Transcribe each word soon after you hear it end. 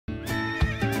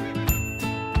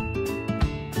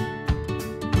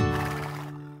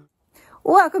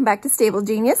Welcome back to Stable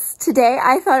Genius. Today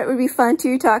I thought it would be fun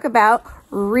to talk about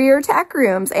rear tack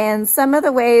rooms and some of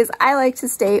the ways I like to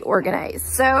stay organized.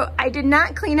 So I did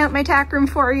not clean up my tack room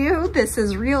for you. This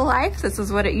is real life. This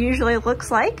is what it usually looks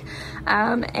like.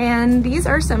 And these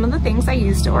are some of the things I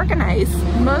use to organize.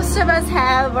 Most of us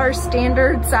have our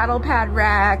standard saddle pad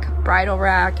rack, bridle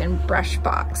rack, and brush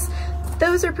box.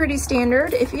 Those are pretty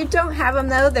standard. If you don't have them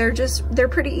though, they're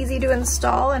pretty easy to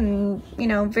install and, you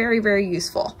know, very, very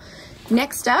useful.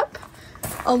 Next up,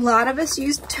 a lot of us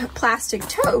use plastic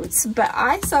totes, but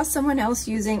I saw someone else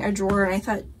using a drawer and I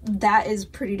thought that is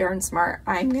pretty darn smart.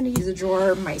 I'm gonna use a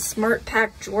drawer. My Smart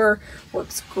Pack drawer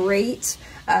works great.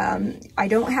 I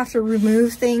don't have to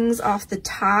remove things off the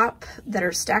top that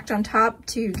are stacked on top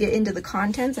to get into the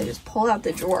contents. I just pull out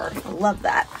the drawer. I love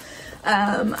that.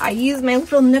 I use my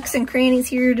little nooks and crannies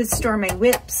here to store my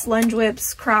whips, lunge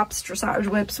whips, crops, dressage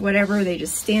whips, whatever. They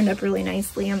just stand up really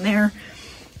nicely in there.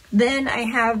 Then I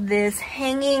have this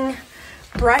hanging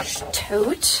brush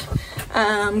tote,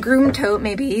 groom tote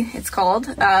maybe it's called,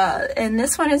 and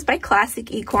this one is by Classic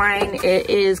Equine. It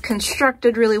is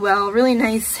constructed really well, really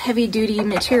nice heavy duty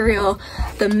material.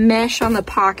 The mesh on the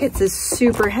pockets is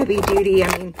super heavy duty.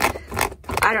 I mean,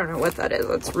 I don't know what that is.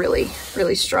 It's really,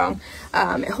 really strong.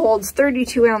 It holds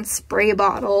 32-ounce spray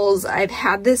bottles. I've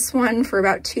had this one for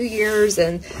about 2 years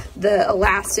and the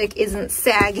elastic isn't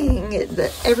sagging.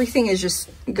 Everything is just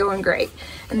going great.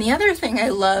 And the other thing I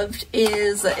loved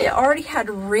is that it already had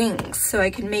rings, so I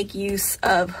could make use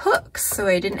of hooks, so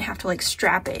I didn't have to like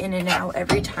strap it in and out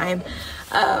every time.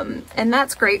 And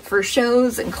that's great for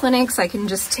shows and clinics. I can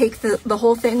just take the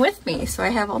whole thing with me, so I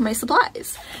have all my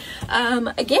supplies.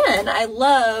 Again, I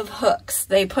love hooks.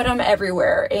 They put them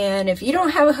everywhere, and if you don't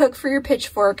have a hook for your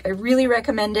pitchfork, I really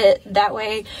recommend it. That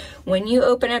way, when you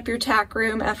open up your tack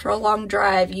room after a long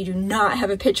drive, you do not have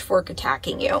a pitchfork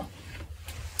attacking you.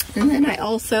 And then I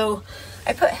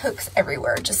put hooks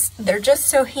everywhere. They're just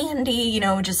so handy, you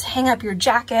know, just hang up your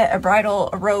jacket, a bridle,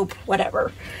 a rope,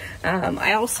 whatever.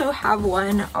 I also have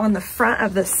one on the front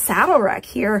of the saddle rack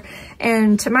here,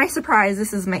 and to my surprise,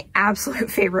 this is my absolute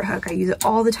favorite hook. I use it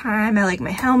all the time. I like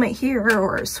my helmet here,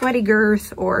 or a sweaty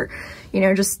girth, or, you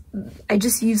know, I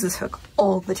just use this hook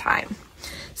all the time.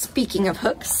 Speaking of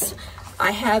hooks, I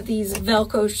have these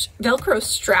Velcro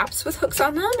straps with hooks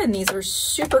on them, and these are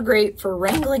super great for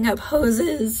wrangling up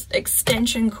hoses,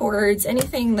 extension cords,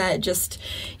 anything that just,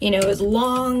 you know, is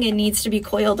long and needs to be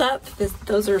coiled up.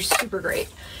 Those are super great.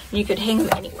 You could hang them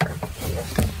anywhere.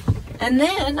 And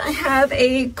then I have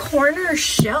a corner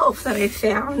shelf that I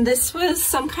found. This was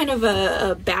some kind of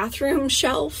a bathroom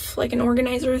shelf, like an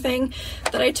organizer thing,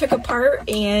 that I took apart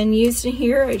and used in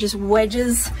here. It just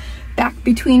wedges back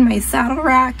between my saddle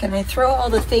rack, and I throw all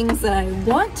the things that I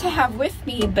want to have with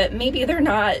me, but maybe they're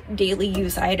not daily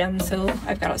use items. So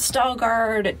I've got a stall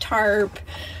guard, a tarp,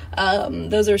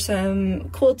 those are some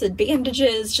quilted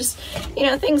bandages, just, you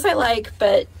know, things I like,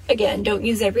 but again, don't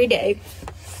use every day.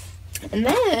 And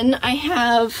then I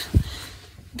have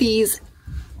these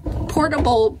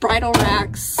portable bridle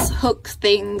racks, hook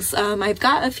things. I've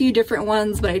got a few different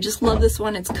ones, but I just love this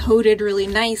one. It's coated really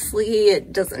nicely.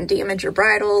 It doesn't damage your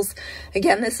bridles.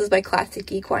 Again, this is by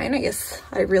Classic Equine. I guess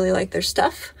I really like their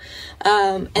stuff.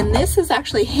 And this is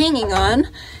actually hanging on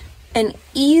an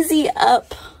easy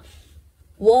up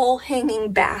wall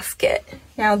hanging basket.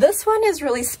 Now this one is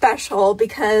really special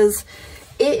because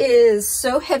it is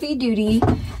so heavy duty,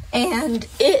 and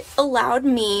it allowed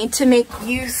me to make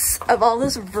use of all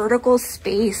this vertical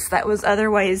space that was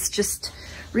otherwise just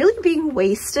really being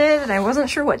wasted, and I wasn't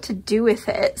sure what to do with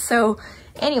it. So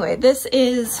anyway, this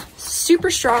is super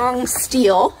strong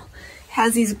steel,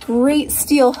 has these great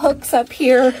steel hooks up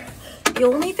here. The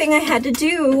only thing I had to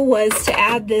do was to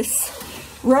add this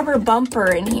rubber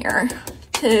bumper in here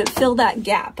to fill that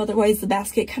gap. Otherwise the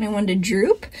basket kind of wanted to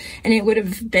droop and it would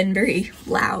have been very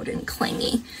loud and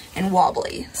clangy and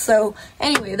wobbly. So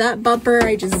anyway, that bumper,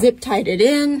 I just zip tied it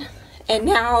in, and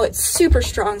now it's super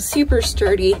strong, super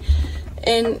sturdy.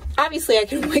 And obviously I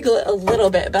can wiggle it a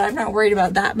little bit, but I'm not worried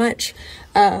about that much.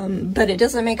 But it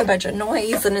doesn't make a bunch of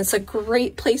noise, and it's a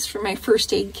great place for my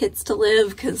first aid kits to live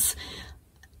because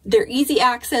they're easy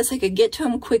access. I could get to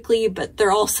them quickly, but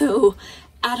they're also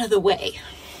out of the way.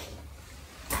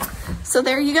 So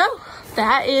there you go.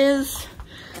 That is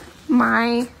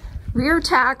my rear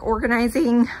tack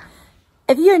organizing.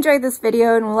 If you enjoyed this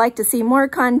video and would like to see more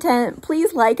content,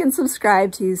 please like and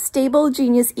subscribe to Stable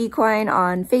Genius Equine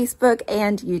on Facebook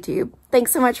and YouTube.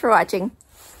 Thanks so much for watching.